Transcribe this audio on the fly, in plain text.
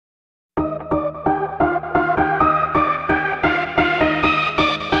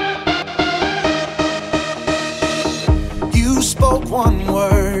one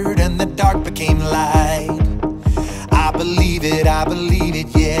word and the dark became light. I believe it,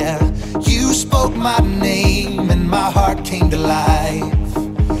 yeah. You spoke my name and my heart came to life.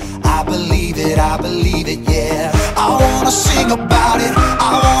 I believe it, yeah. I wanna sing about it,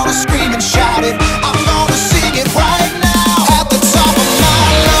 I wanna scream and shout it. I'm gonna sing it right now. At the top of my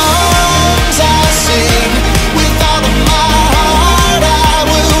lungs I sing, with all of my heart I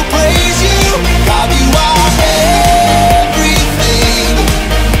will praise you. God, you are everything.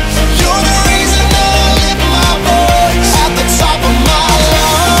 You're the reason I lift my voice. At the top of my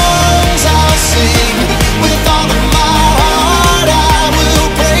lungs I'll sing, with all of my heart I will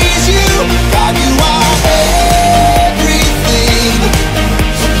praise you. God, you are everything.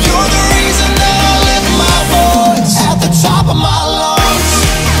 You're the reason that I lift my voice. At the top of my lungs.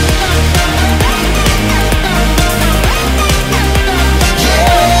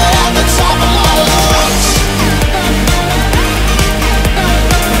 Yeah, at the top of my lungs.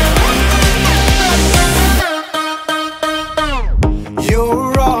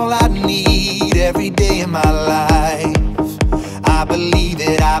 You're all I need every day in my life. I believe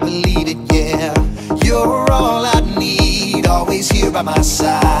it, yeah. You're all I need, always here by my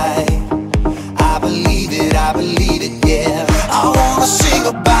side. I believe it, yeah. I wanna sing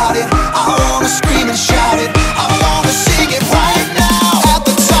about it, I wanna scream and shout it. I wanna sing it right now. At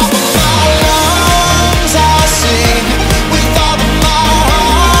the top of my lungs I'll sing, with all of my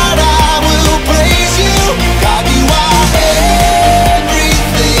heart I will praise you. God, you are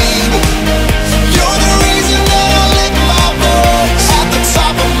everything. You're the reason that I lift my voice. At the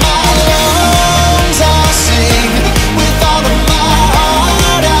top of my lungs I'll sing, with all of my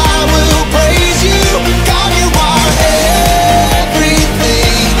heart I will praise you. God, you are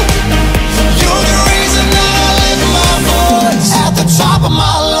everything. You're the reason that I lift my voice. At the top of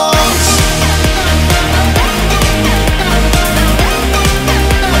my lungs.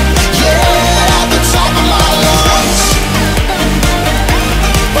 Yeah, at the top of my lungs.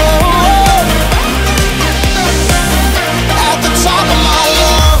 At the top of my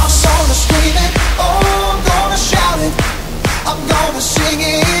lungs. I'm gonna scream it, oh, I'm gonna shout it. I'm gonna sing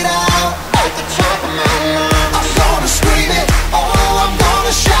it out. At the top of my lungs. I'm gonna scream it, oh, I'm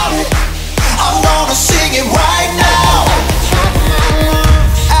gonna shout it. I'm gonna sing it right now.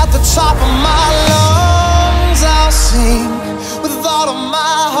 At the top of my lungs I'll sing, with all of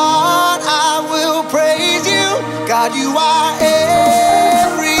my heart I will praise you. God, you are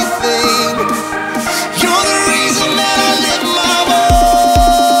everything. You're the reason that I lift my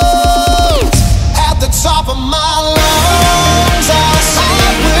voice. At the top of my lungs I'll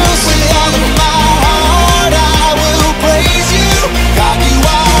sing, with all of my heart I will praise you. God, you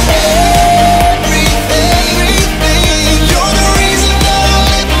are everything. You're the reason that I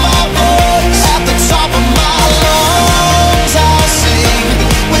lift my voice. At the top of my lungs I'll sing,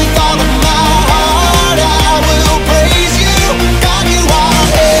 with all of my heart I will praise you. God, you are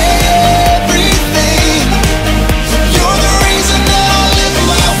everything. You're the reason that I lift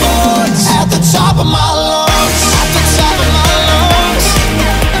my voice. At the top of my lungs. At the top of my lungs.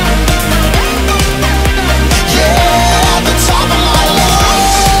 Yeah, at the top of my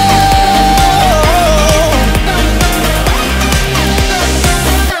lungs.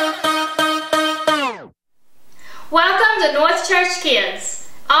 Welcome to North Church Kids.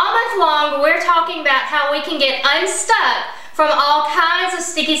 All month long, we're talking about how we can get unstuck from all kinds of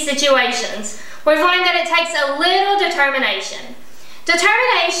sticky situations. We've learned that it takes a little determination.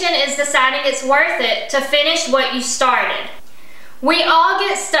 Determination is deciding it's worth it to finish what you started. We all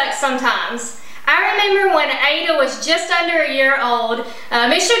get stuck sometimes. I remember when Ada was just under a year old,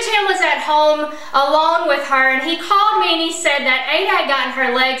 Mr. Tim was at home alone with her, and he called me and he said that Ada had gotten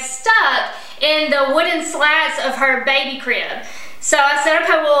her legs stuck in the wooden slats of her baby crib. So I said,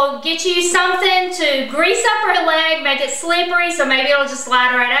 okay, we'll get you something to grease up her leg, make it slippery, so maybe it'll just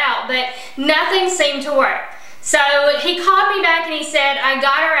slide right out. But nothing seemed to work. So he called me back and he said, I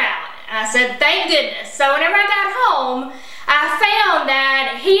got her out. I said, thank goodness. So whenever I got home, I found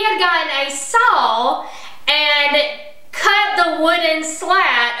that he had gotten a saw and cut the wooden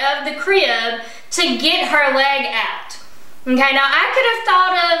slat of the crib to get her leg out. Okay, now I could have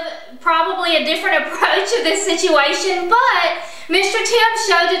thought of probably a different approach to this situation, but Mr. Tim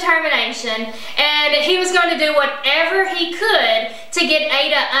showed determination and he was going to do whatever he could to get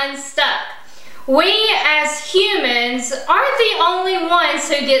Ada unstuck. We as humans aren't the only ones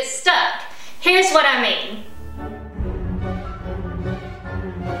who get stuck. Here's what I mean.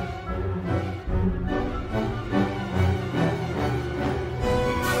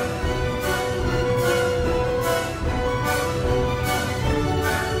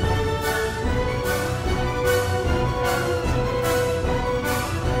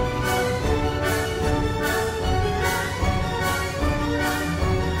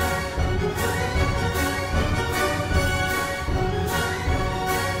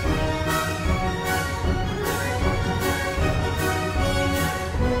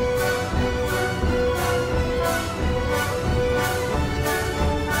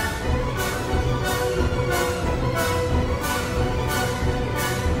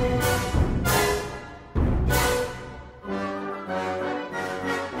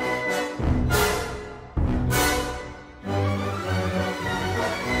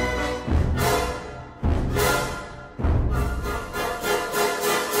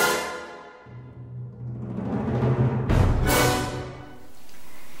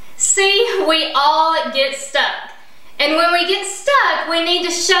 And when we get stuck, we need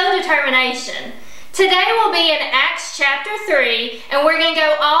to show determination. Today we'll be in Acts chapter 3, and we're going to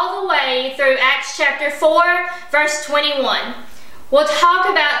go all the way through Acts chapter 4, verse 21. We'll talk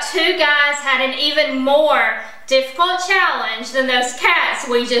about two guys had an even more difficult challenge than those cats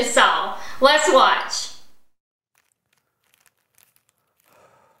we just saw. Let's watch.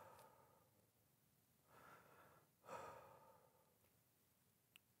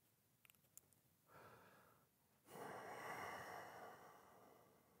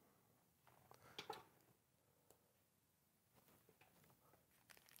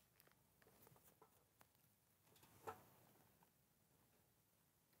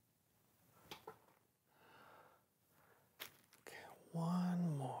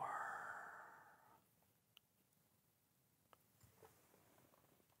 One more.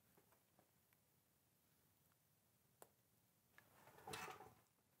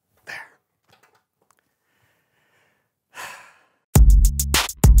 There.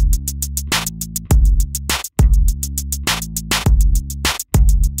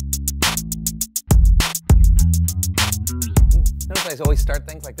 Notice I always start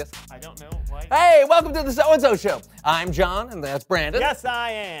things like this. I don't know why. Hey, welcome to the So-and-So Show. I'm John, and that's Brandon. Yes,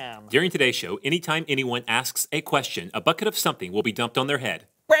 I am. During today's show, anytime anyone asks a question, a bucket of something will be dumped on their head.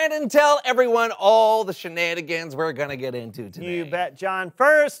 Brandon, tell everyone all the shenanigans we're gonna get into today. You bet, John.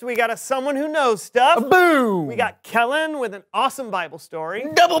 First, we got someone who knows stuff. Boom! We got Kellen with an awesome Bible story.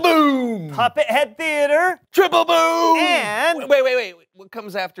 Double boom! Puppet Head Theater. Triple boom! And... Wait. What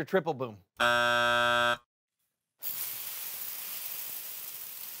comes after triple boom?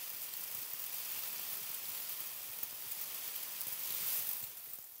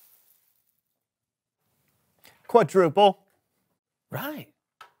 Quadruple. Right.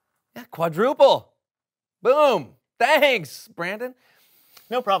 Yeah, quadruple. Boom. Thanks, Brandon.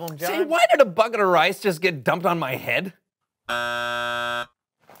 No problem, John. Say, why did a bucket of rice just get dumped on my head?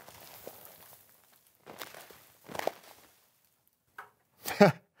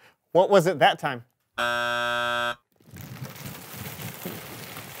 What was it that time?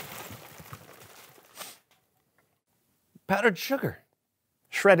 Powdered sugar.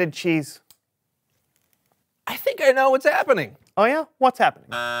 Shredded cheese. I think I know what's happening. Oh, yeah? What's happening?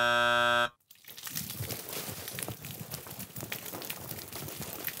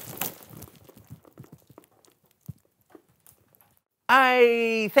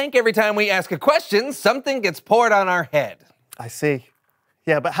 I think every time we ask a question, something gets poured on our head. I see.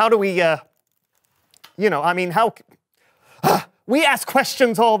 Yeah, but how do we, how... we ask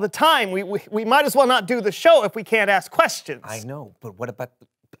questions all the time. We might as well not do the show if we can't ask questions. I know, but what about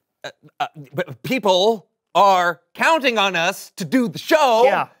but people are counting on us to do the show.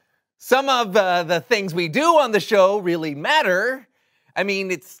 Yeah. Some of the things we do on the show really matter. I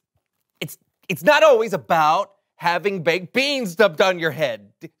mean, it's not always about having baked beans dumped on your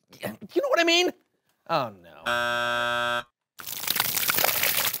head. You know what I mean? Oh, no.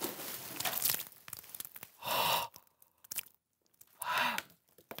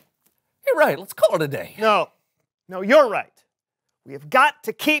 You're right. Let's call it a day. No, you're right. We have got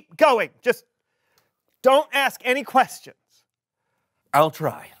to keep going. Just don't ask any questions. I'll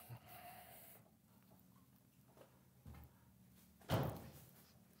try.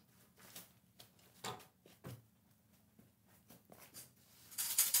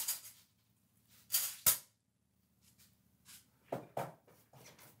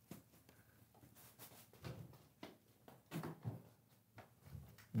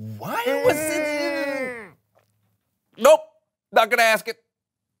 Why was it? Nope, not gonna ask it.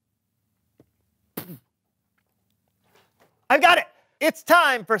 I've got it. It's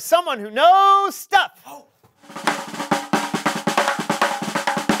time for someone who knows stuff. Oh.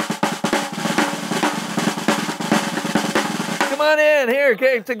 Come on in here,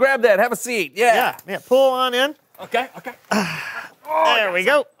 okay, to grab that. Have a seat. Yeah. Yeah, pull on in. Okay. There we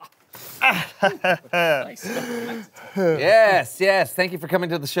go. Nice. Yes. Thank you for coming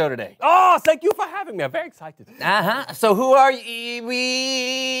to the show today. Oh, thank you for having me. I'm very excited. So who are you?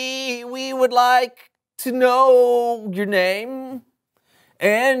 We would like to know your name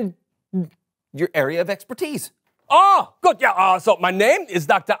and your area of expertise. Oh, good. Yeah. So my name is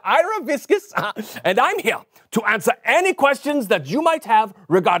Dr. Ira Viscus, and I'm here to answer any questions that you might have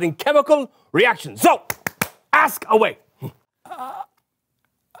regarding chemical reactions. So, ask away.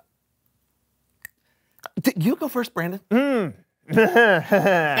 You go first, Brandon.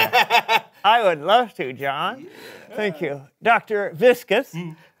 I would love to, John. Yeah. Thank you. Dr. Viscus,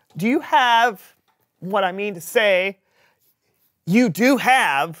 do you have what I mean to say? You do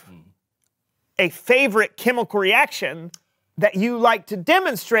have a favorite chemical reaction that you like to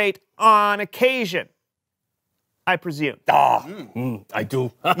demonstrate on occasion. I presume. I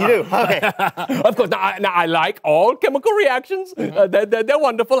do. You do? Okay. Of course, now I like all chemical reactions. They're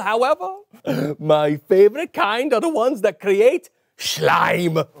wonderful. However, my favorite kind are the ones that create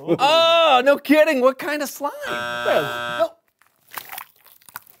slime. Oh, no kidding. What kind of slime? Well,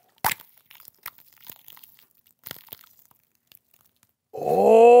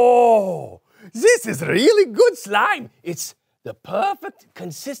 oh, this is really good slime. It's the perfect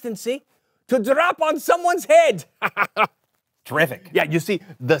consistency to drop on someone's head. Terrific. Yeah, you see,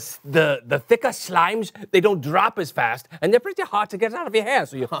 the thicker slimes, they don't drop as fast, and they're pretty hard to get out of your hair,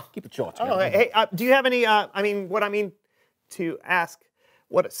 so you keep it short. Oh, hey, do you have any, what I mean to ask,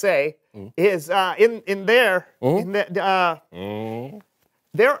 what it say, is in there,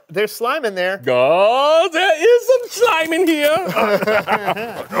 there's slime in there. Oh, there is some slime in here.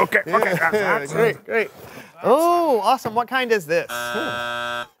 Okay. Great. Oh, awesome. What kind is this?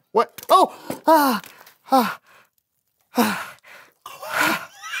 What? Oh!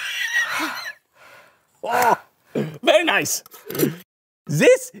 Oh, very nice.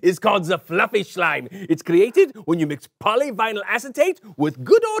 This is called the fluffy slime. It's created when you mix polyvinyl acetate with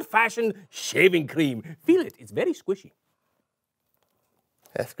good old-fashioned shaving cream. Feel it. It's very squishy.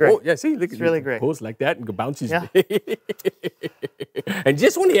 That's great. Oh, yeah, see, look, it's really great. Pulls like that and bounces. Yeah. And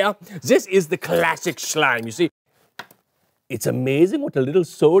this one here, this is the classic slime. You see, it's amazing what a little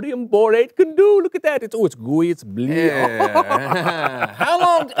sodium borate can do. Look at that. It's gooey, it's blue. Yeah. How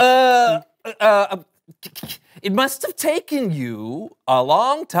long, it must have taken you a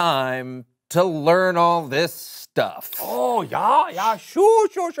long time to learn all this stuff. Oh, yeah, sure.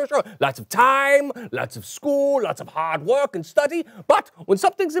 Lots of time, lots of school, lots of hard work and study. But when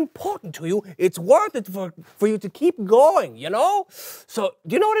something's important to you, it's worth it for you to keep going, you know? So,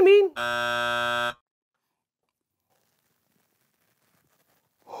 do you know what I mean?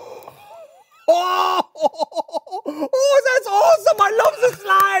 Oh, that's awesome! I love the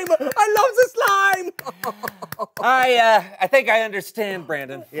slime! I think I understand,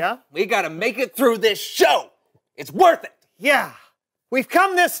 Brandon. Yeah? We gotta make it through this show. It's worth it. Yeah. We've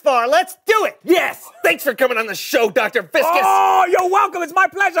come this far. Let's do it. Yes. Thanks for coming on the show, Dr. Viscous. Oh, you're welcome. It's my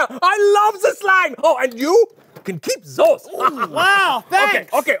pleasure. I love the slime. Oh, and you can keep those. Wow,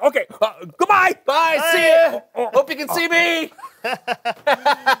 thanks. Okay. Goodbye. Bye. See ya. Hope you can see me.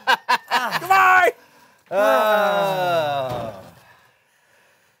 Goodbye.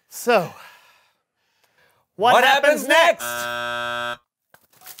 So, what happens next?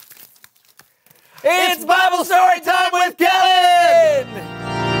 It's Bible story time with Kevin!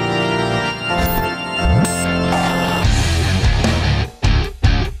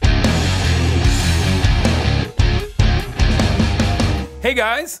 Hey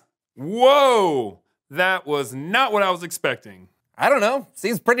guys! Whoa! That was not what I was expecting. I don't know.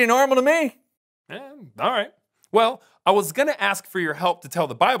 Seems pretty normal to me. All right. Well, I was gonna ask for your help to tell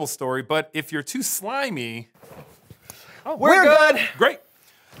the Bible story, but if you're too slimy... Oh, we're good. Great.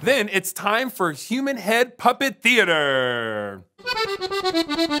 Then it's time for Human Head Puppet Theater.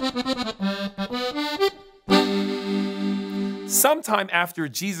 Sometime after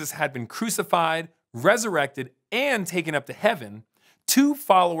Jesus had been crucified, resurrected, and taken up to heaven, two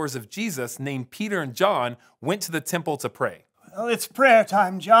followers of Jesus named Peter and John went to the temple to pray. Well, it's prayer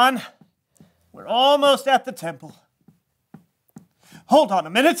time, John. We're almost at the temple. Hold on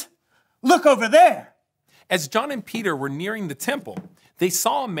a minute. Look over there. As John and Peter were nearing the temple, they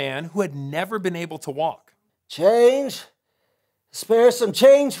saw a man who had never been able to walk. Change? Spare some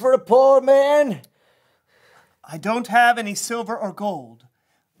change for a poor man? I don't have any silver or gold,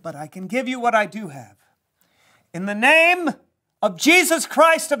 but I can give you what I do have. In the name of Jesus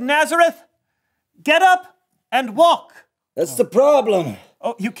Christ of Nazareth, get up and walk. That's the problem.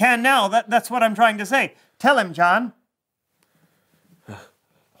 Oh, you can now. That's what I'm trying to say. Tell him, John.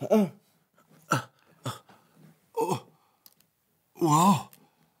 Whoa!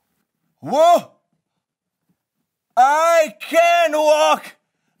 I can walk!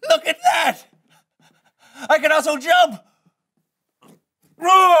 Look at that! I can also jump!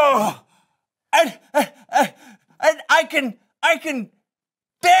 Whoa! And I can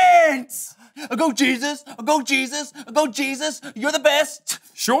dance! Go Jesus! Go Jesus! Go Jesus! You're the best!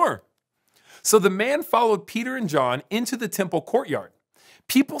 Sure. So the man followed Peter and John into the temple courtyard.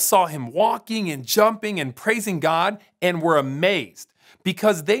 People saw him walking and jumping and praising God and were amazed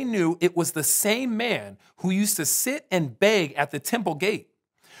because they knew it was the same man who used to sit and beg at the temple gate.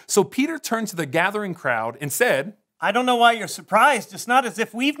 So Peter turned to the gathering crowd and said, I don't know why you're surprised. It's not as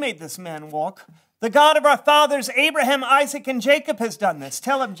if we've made this man walk. The God of our fathers, Abraham, Isaac, and Jacob has done this.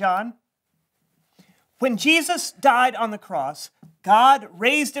 Tell him, John. When Jesus died on the cross, God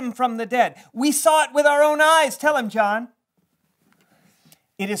raised him from the dead. We saw it with our own eyes. Tell him, John.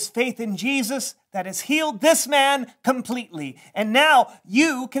 It is faith in Jesus that has healed this man completely. And now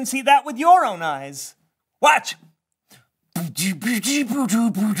you can see that with your own eyes. Watch.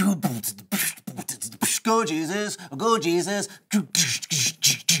 Go Jesus, go Jesus.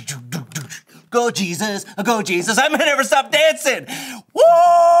 Go Jesus, go Jesus. I may never stop dancing.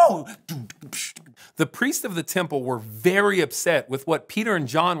 Woo! The priests of the temple were very upset with what Peter and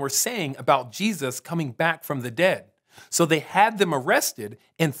John were saying about Jesus coming back from the dead. So they had them arrested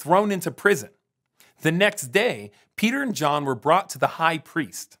and thrown into prison. The next day, Peter and John were brought to the high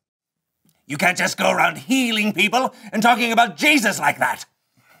priest. You can't just go around healing people and talking about Jesus like that.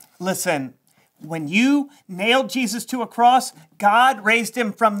 Listen, when you nailed Jesus to a cross, God raised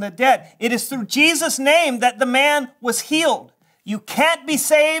him from the dead. It is through Jesus' name that the man was healed. You can't be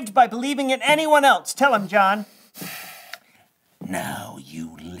saved by believing in anyone else. Tell him, John. Now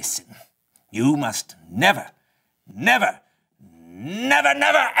you listen. You must never, ever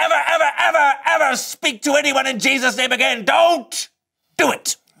speak to anyone in Jesus' name again. Don't do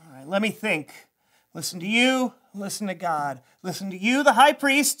it. All right, let me think. Listen to you, listen to God. Listen to you, the high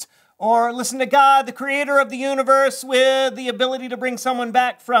priest, or listen to God, the creator of the universe with the ability to bring someone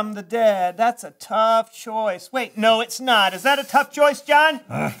back from the dead. That's a tough choice. Wait, no, it's not. Is that a tough choice, John?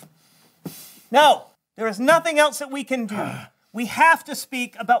 No, there is nothing else that we can do. We have to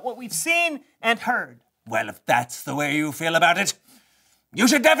speak about what we've seen and heard. Well, if that's the way you feel about it, you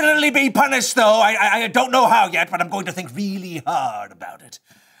should definitely be punished, though. I don't know how yet, but I'm going to think really hard about it.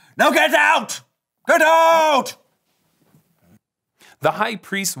 Now get out! Get out! The high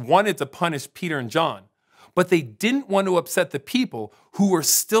priest wanted to punish Peter and John, but they didn't want to upset the people who were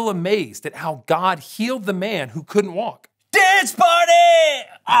still amazed at how God healed the man who couldn't walk. Dance party!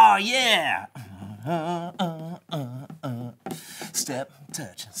 Oh, yeah! Step,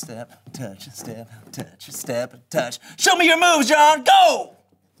 touch, step, touch, step, touch, step, touch. Show me your moves, John. Go!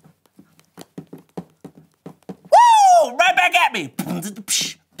 Woo! Right back at me.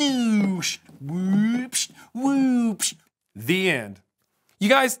 The end. You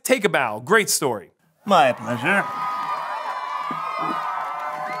guys take a bow. Great story. My pleasure.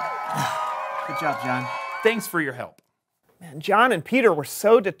 Good job, John. Thanks for your help. Man, John and Peter were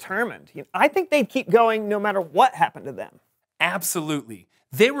so determined. I think they'd keep going no matter what happened to them. Absolutely.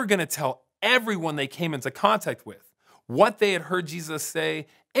 They were going to tell everyone they came into contact with what they had heard Jesus say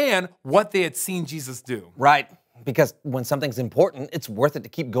and what they had seen Jesus do. Right, because when something's important, it's worth it to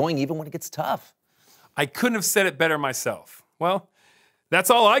keep going even when it gets tough. I couldn't have said it better myself. Well, that's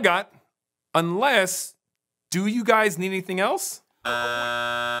all I got. Unless, do you guys need anything else?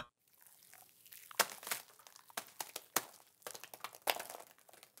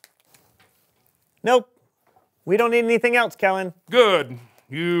 Nope. We don't need anything else, Kellen. Good.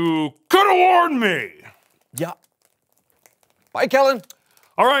 You could have warned me. Yeah. Bye, Kellen.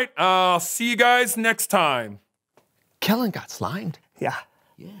 All right, I'll see you guys next time. Kellen got slimed. Yeah.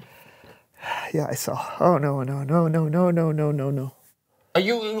 Yeah, I saw. Oh, no. Are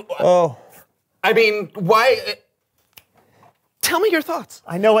you... Oh. I mean, why... Tell me your thoughts.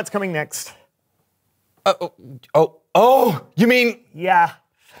 I know what's coming next. You mean... Yeah.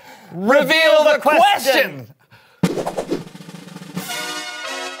 Reveal the question!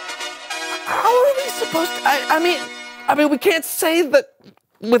 How are we supposed to... I mean, we can't say that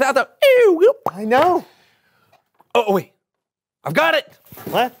without the... I know. Oh, wait. I've got it.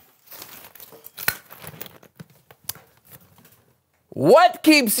 What? What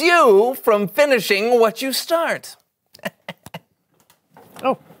keeps you from finishing what you start?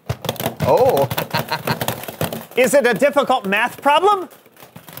 Oh. Oh. Is it a difficult math problem?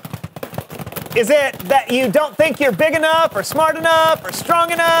 Is it that you don't think you're big enough or smart enough or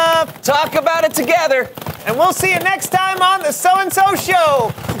strong enough? Talk about it together. And we'll see you next time on the So-and-So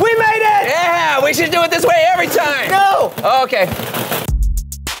Show. We made it! Yeah, we should do it this way every time. No! Okay.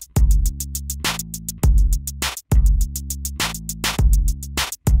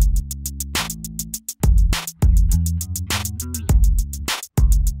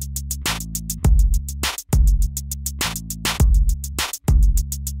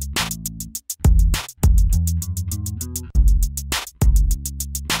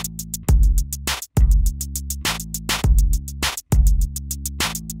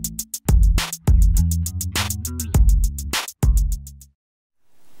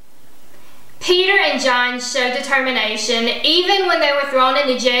 Peter and John showed determination even when they were thrown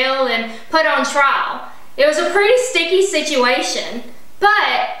into jail and put on trial. It was a pretty sticky situation,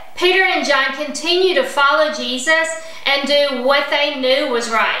 but Peter and John continued to follow Jesus and do what they knew was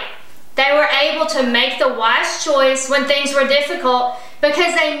right. They were able to make the wise choice when things were difficult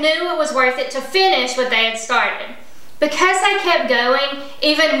because they knew it was worth it to finish what they had started. Because they kept going,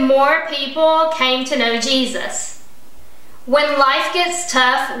 even more people came to know Jesus. When life gets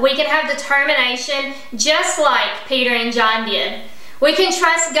tough, we can have determination just like Peter and John did. We can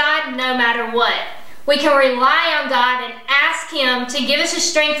trust God no matter what. We can rely on God and ask Him to give us the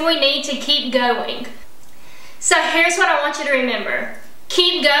strength we need to keep going. So here's what I want you to remember.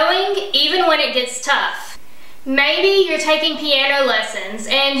 Keep going even when it gets tough. Maybe you're taking piano lessons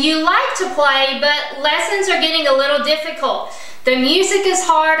and you like to play, but lessons are getting a little difficult. The music is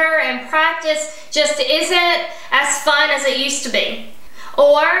harder and practice just isn't as fun as it used to be.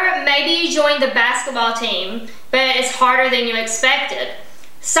 Or maybe you joined the basketball team, but it's harder than you expected.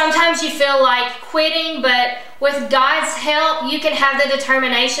 Sometimes you feel like quitting, but with God's help, you can have the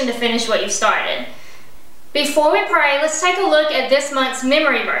determination to finish what you've started. Before we pray, let's take a look at this month's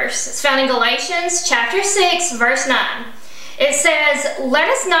memory verse. It's found in Galatians chapter 6, verse 9. It says, "Let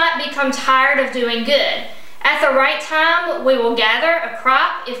us not become tired of doing good. At the right time, we will gather a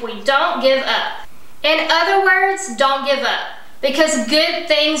crop if we don't give up." In other words, don't give up, because good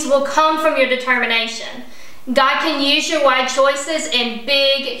things will come from your determination. God can use your wise choices in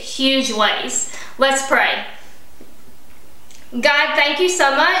big, huge ways. Let's pray. God, thank you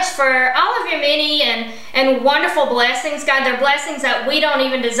so much for all of your many and wonderful blessings. God, they're blessings that we don't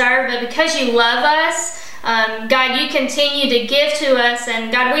even deserve, but because you love us, God, you continue to give to us,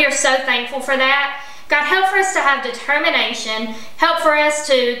 and God, we are so thankful for that. God, help for us to have determination. Help for us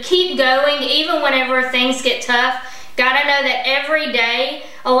to keep going even whenever things get tough. God, I know that every day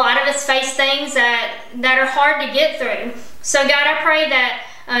a lot of us face things that are hard to get through. So God, I pray that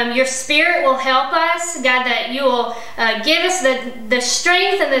your Spirit will help us. God, that you will give us the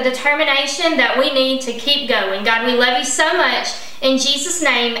strength and the determination that we need to keep going. God, we love you so much. In Jesus'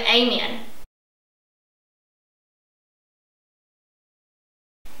 name, amen.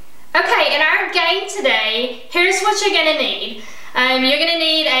 Okay, in our game today, here's what you're going to need. You're going to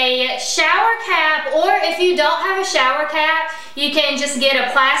need a shower cap, or if you don't have a shower cap, you can just get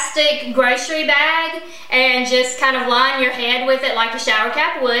a plastic grocery bag and just kind of line your head with it like a shower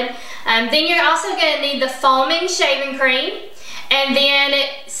cap would. Then you're also going to need the foaming shaving cream, and then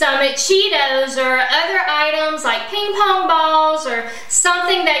some Cheetos or other items like ping pong balls or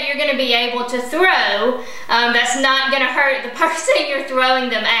something that you're going to be able to throw that's not going to hurt the person you're throwing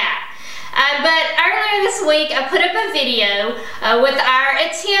them at. But earlier this week, I put up a video with our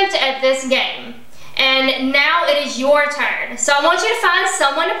attempt at this game. And now it is your turn. So I want you to find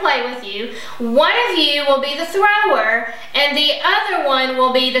someone to play with you. One of you will be the thrower, and the other one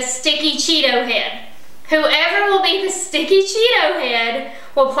will be the sticky Cheeto head. Whoever will be the sticky Cheeto head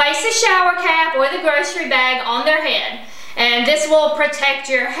will place a shower cap or the grocery bag on their head. And this will protect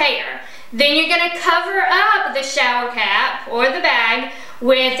your hair. Then you're going to cover up the shower cap or the bag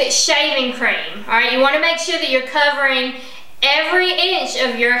with shaving cream. Alright, you want to make sure that you're covering every inch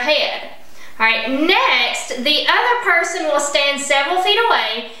of your head. Alright, next, the other person will stand several feet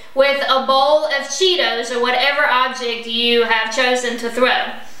away with a bowl of Cheetos or whatever object you have chosen to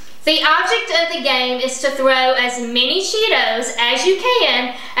throw. The object of the game is to throw as many Cheetos as you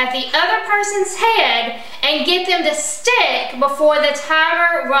can at the other person's head and get them to stick before the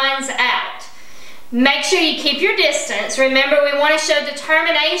timer runs out. Make sure you keep your distance. Remember, we want to show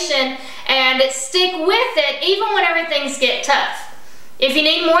determination and stick with it even whenever things get tough. If you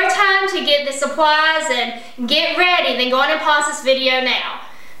need more time to get the supplies and get ready, then go on and pause this video now.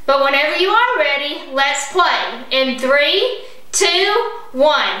 But whenever you are ready, let's play. In 3, 2,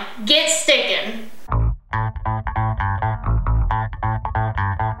 1, get sticking.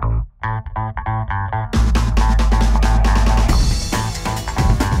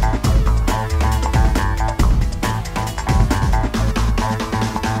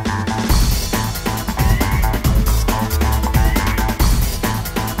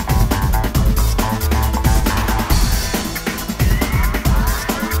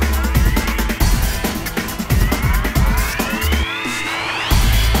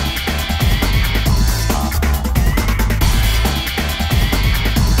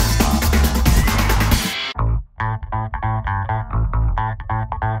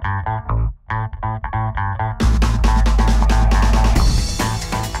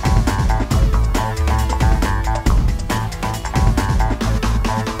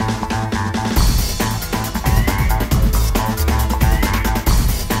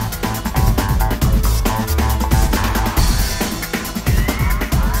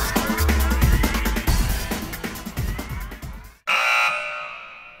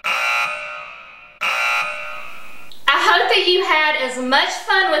 had as much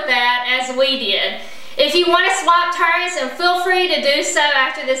fun with that as we did. If you want to swap turns, then feel free to do so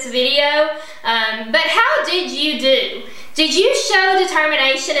after this video. But how did you do? Did you show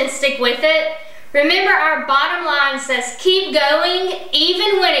determination and stick with it? Remember, our bottom line says keep going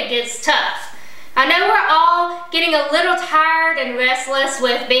even when it gets tough. I know we're all getting a little tired and restless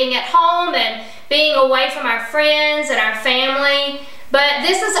with being at home and being away from our friends and our family, but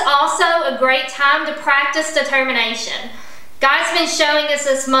this is also a great time to practice determination. God's been showing us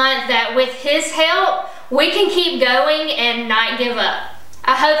this month that with His help, we can keep going and not give up.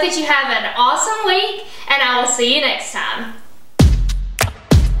 I hope that you have an awesome week, and I will see you next time.